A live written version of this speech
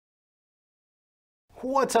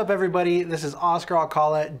What's up everybody, this is Oscar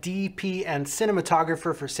Alcala, DP and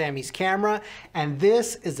cinematographer for Samy's camera, and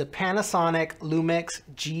this is the Panasonic Lumix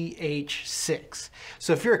GH6.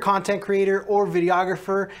 So if you're a content creator or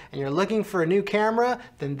videographer and you're looking for a new camera,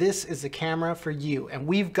 then this is the camera for you, and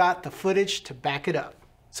we've got the footage to back it up.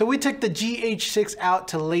 So we took the GH6 out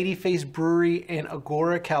to Lady Face Brewery in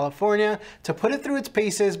Agoura, California to put it through its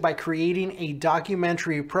paces by creating a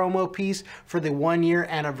documentary promo piece for the 1-year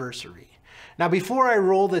anniversary. Now before I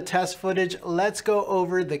roll the test footage, let's go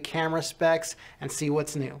over the camera specs and see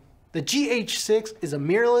what's new. The GH6 is a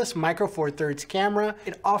mirrorless micro four thirds camera.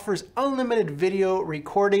 It offers unlimited video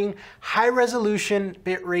recording, high resolution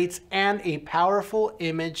bit rates, and a powerful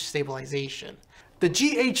image stabilization. The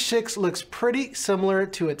GH6 looks pretty similar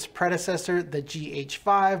to its predecessor, the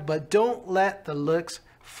GH5, but don't let the looks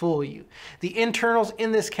fool you. The internals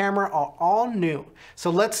in this camera are all new.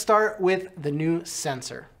 So let's start with the new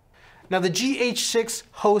sensor. Now the GH6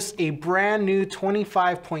 hosts a brand new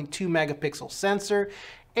 25.2 megapixel sensor,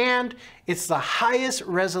 and it's the highest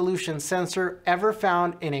resolution sensor ever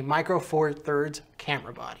found in a micro four thirds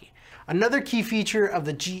camera body. Another key feature of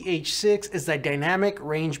the GH6 is the dynamic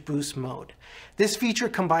range boost mode. This feature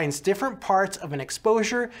combines different parts of an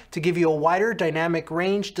exposure to give you a wider dynamic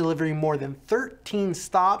range, delivering more than 13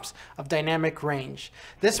 stops of dynamic range.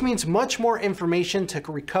 This means much more information to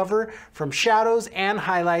recover from shadows and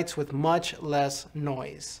highlights with much less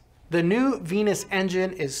noise. The new Venus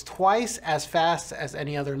engine is twice as fast as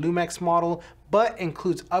any other Lumix model, but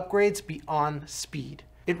includes upgrades beyond speed.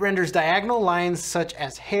 It renders diagonal lines such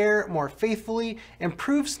as hair more faithfully,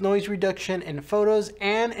 improves noise reduction in photos,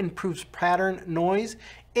 and improves pattern noise,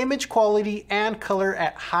 image quality, and color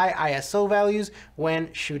at high ISO values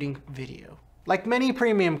when shooting video. Like many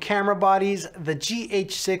premium camera bodies, the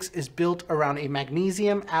GH6 is built around a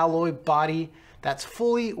magnesium alloy body that's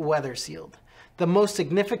fully weather sealed. The most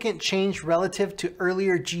significant change relative to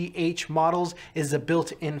earlier GH models is the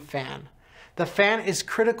built-in fan. The fan is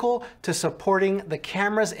critical to supporting the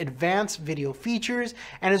camera's advanced video features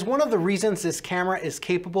and is one of the reasons this camera is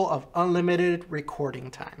capable of unlimited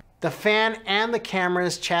recording time. The fan and the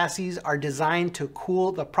camera's chassis are designed to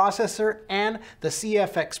cool the processor and the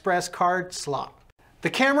CF Express card slot. The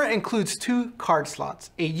camera includes two card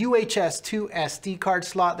slots, a UHS 2 SD card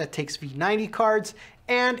slot that takes V90 cards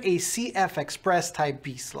and a CF Express Type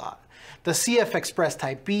B slot. The CF Express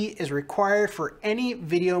Type B is required for any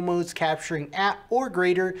video modes capturing at or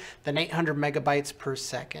greater than 800 megabytes per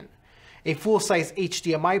second. A full-size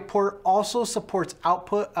HDMI port also supports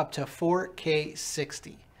output up to 4K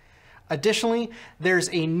 60. Additionally, there's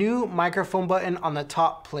a new microphone button on the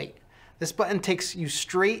top plate. This button takes you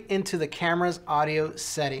straight into the camera's audio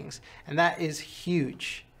settings, and that is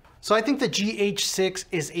huge. So I think the GH6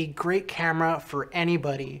 is a great camera for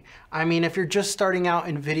anybody. I mean, if you're just starting out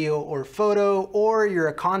in video or photo, or you're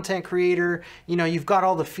a content creator, you've got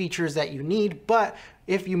all the features that you need. But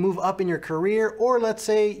if you move up in your career, or let's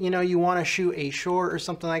say, you want to shoot a short or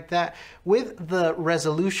something like that, with the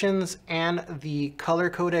resolutions and the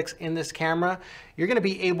color codecs in this camera, you're going to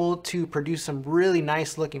be able to produce some really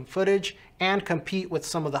nice looking footage and compete with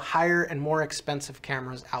some of the higher and more expensive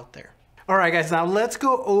cameras out there. Alright guys, now let's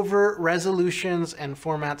go over resolutions and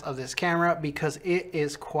formats of this camera because it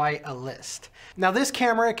is quite a list. Now this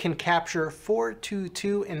camera can capture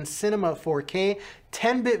 422 in Cinema 4K,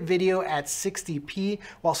 10-bit video at 60p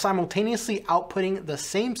while simultaneously outputting the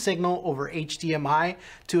same signal over HDMI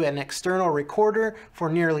to an external recorder for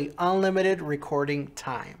nearly unlimited recording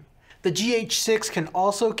time. The GH6 can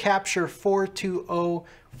also capture 420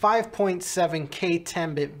 5.7K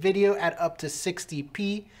 10-bit video at up to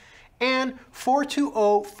 60p, and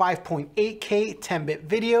 420 5.8K 10-bit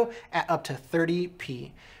video at up to 30p.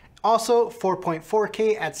 Also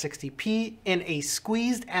 4.4K at 60p in a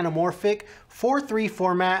squeezed anamorphic 4:3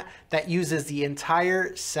 format that uses the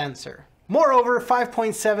entire sensor. Moreover,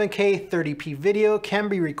 5.7K 30p video can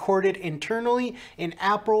be recorded internally in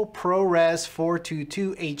Apple ProRes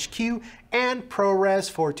 422 HQ and ProRes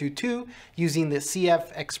 422 using the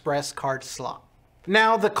CF Express card slot.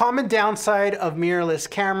 Now, the common downside of mirrorless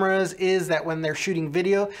cameras is that when they're shooting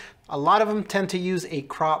video, a lot of them tend to use a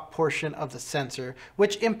crop portion of the sensor,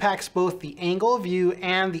 which impacts both the angle of view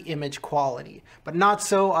and the image quality, but not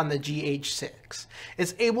so on the GH6.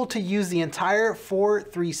 It's able to use the entire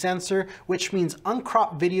 4:3 sensor, which means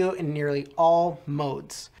uncropped video in nearly all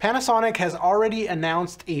modes. Panasonic has already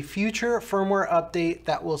announced a future firmware update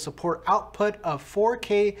that will support output of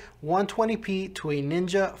 4K 120p to a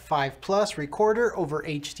Ninja 5 Plus recorder over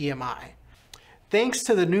HDMI. Thanks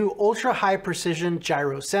to the new ultra high precision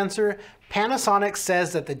gyro sensor, Panasonic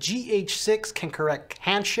says that the GH6 can correct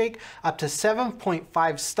handshake up to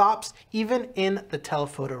 7.5 stops, even in the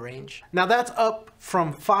telephoto range. Now that's up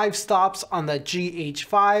from 5 stops on the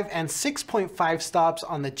GH5 and 6.5 stops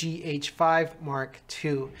on the GH5 Mark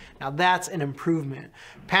II. Now that's an improvement.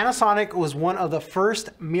 Panasonic was one of the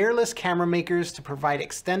first mirrorless camera makers to provide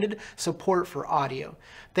extended support for audio.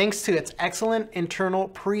 Thanks to its excellent internal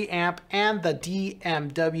preamp and the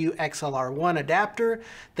DMW XLR1 adapter,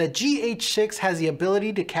 the GH6 has the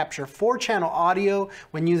ability to capture 4-channel audio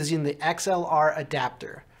when using the XLR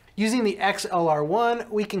adapter. Using the XLR1,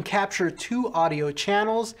 we can capture 2 audio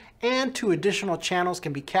channels, and 2 additional channels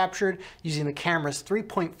can be captured using the camera's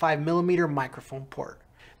 3.5mm microphone port.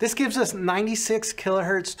 This gives us 96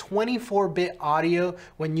 kHz 24-bit audio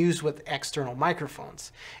when used with external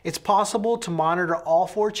microphones. It's possible to monitor all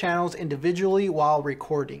 4 channels individually while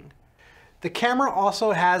recording. The camera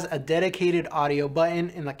also has a dedicated audio button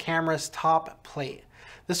in the camera's top plate.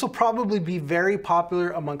 This will probably be very popular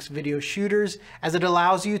amongst video shooters, as it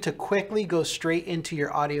allows you to quickly go straight into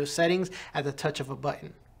your audio settings at the touch of a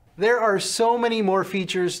button. There are so many more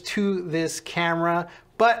features to this camera,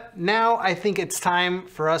 but now I think it's time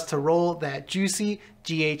for us to roll that juicy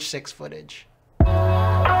GH6 footage.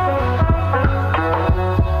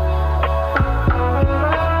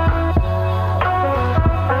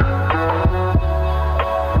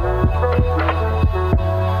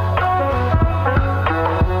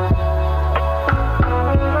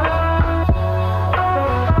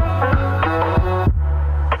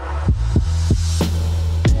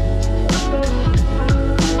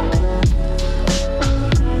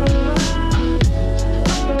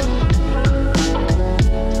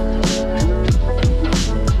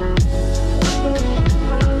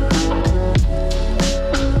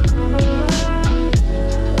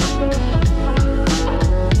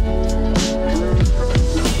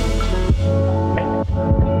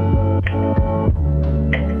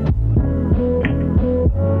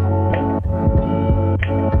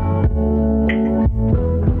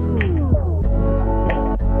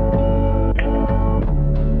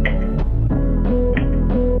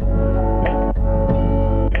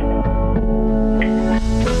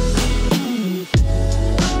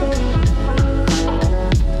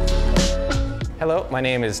 Hello, my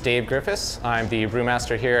name is Dave Griffiths. I'm the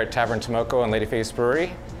brewmaster here at Tavern Tomoko and Lady Face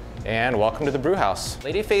Brewery, and welcome to the brew house.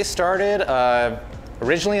 Lady Face started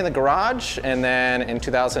originally in the garage, and then in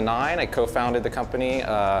 2009 I co-founded the company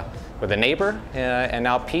with a neighbor, and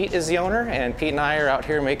now Pete is the owner, and Pete and I are out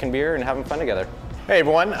here making beer and having fun together. Hey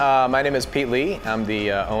everyone, my name is Pete Lee. I'm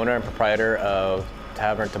the owner and proprietor of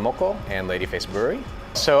Tavern Tomoko and Lady Face Brewery.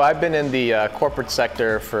 So I've been in the corporate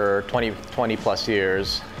sector for 20 plus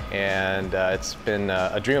years, and it's been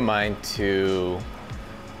a dream of mine to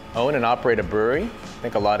own and operate a brewery. I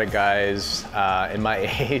think a lot of guys in my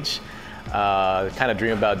age kind of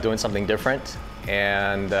dream about doing something different,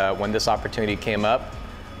 and when this opportunity came up,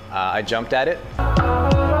 I jumped at it.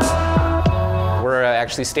 We're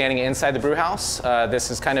actually standing inside the brew house.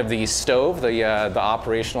 This is kind of the stove, the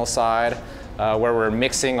operational side, where we're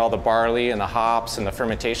mixing all the barley and the hops and the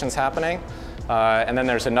fermentation's happening. And then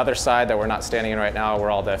there's another side that we're not standing in right now, where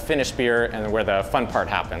all the finished beer and where the fun part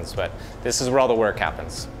happens. But this is where all the work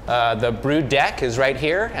happens. The brew deck is right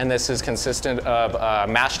here, and this is consistent of a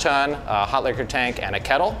mash tun, a hot liquor tank, and a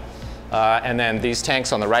kettle. And then these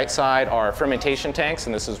tanks on the right side are fermentation tanks,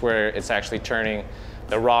 and this is where it's actually turning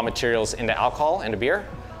the raw materials into alcohol, into beer.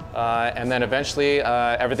 And then eventually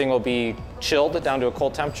everything will be chilled down to a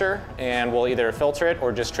cold temperature, and we'll either filter it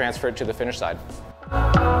or just transfer it to the finished side.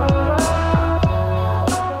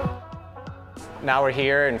 Now we're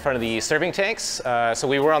here in front of the serving tanks. So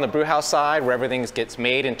we were on the brew house side where everything gets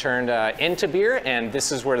made and turned into beer, and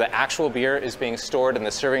this is where the actual beer is being stored in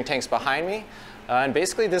the serving tanks behind me. And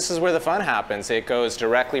basically this is where the fun happens. It goes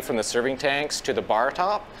directly from the serving tanks to the bar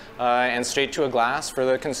top and straight to a glass for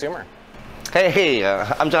the consumer. Hey,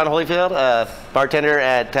 I'm John Holyfield, bartender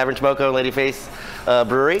at Tavern Tomoko and Lady Face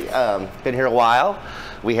Brewery. Been here a while.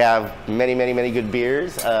 We have many good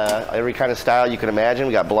beers, every kind of style you can imagine.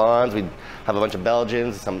 We got blondes, we have a bunch of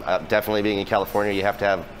Belgians, some, definitely being in California, you have to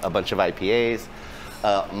have a bunch of IPAs.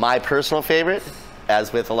 My personal favorite,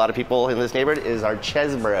 as with a lot of people in this neighborhood, is our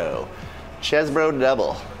Chesbro. Chesbro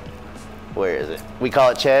Double. Where is it? We call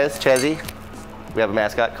it Chezzy. We have a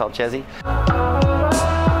mascot called Chezzy.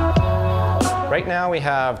 Right now we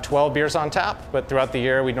have 12 beers on tap, but throughout the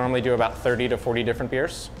year we normally do about 30 to 40 different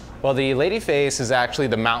beers. Well, the Lady Face is actually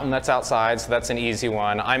the mountain that's outside, so that's an easy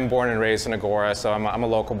one. I'm born and raised in Agoura, so I'm a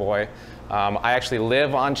local boy. I actually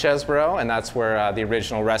live on Chesbro, and that's where the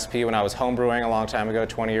original recipe when I was homebrewing a long time ago,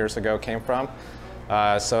 20 years ago, came from.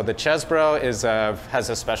 So the Chesbro has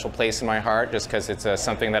a special place in my heart just because it's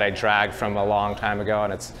something that I dragged from a long time ago,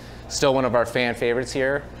 and it's still one of our fan favorites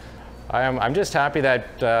here. I'm just happy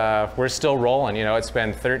that we're still rolling. You know, it's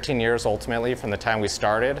been 13 years ultimately from the time we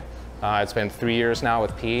started. It's been 3 years now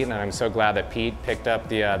with Pete, and I'm so glad that Pete picked up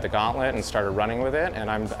the gauntlet and started running with it. And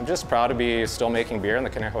I'm just proud to be still making beer in the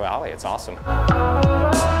Conejo Valley. It's awesome.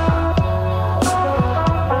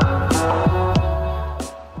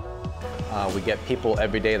 We get people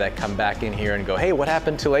every day that come back in here and go, hey, what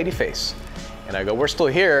happened to Lady Face? And I go, we're still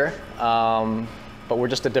here, but we're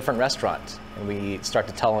just a different restaurant. And we start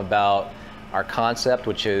to tell them about our concept,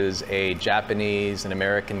 which is a Japanese and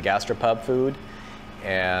American gastropub food.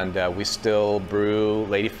 And we still brew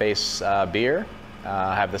Lady Face beer.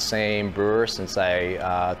 I have the same brewer since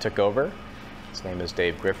I took over. His name is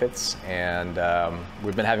Dave Griffiths, and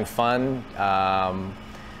we've been having fun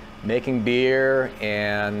making beer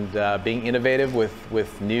and being innovative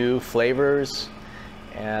with new flavors.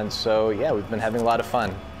 And so, yeah, we've been having a lot of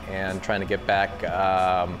fun and trying to get back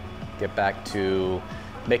to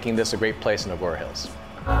making this a great place in Agoura Hills.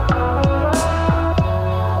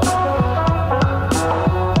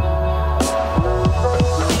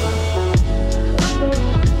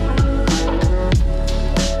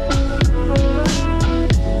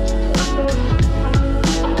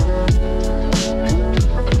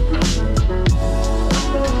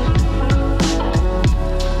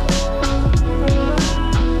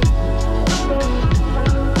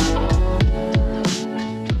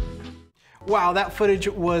 Wow, that footage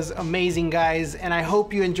was amazing, guys, and I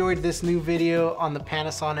hope you enjoyed this new video on the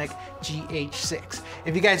Panasonic GH6.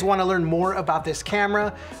 If you guys want to learn more about this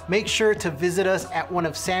camera, make sure to visit us at one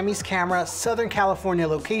of Samy's Camera Southern California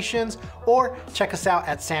locations, or check us out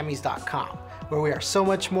at samys.com, where we are so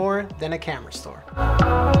much more than a camera store.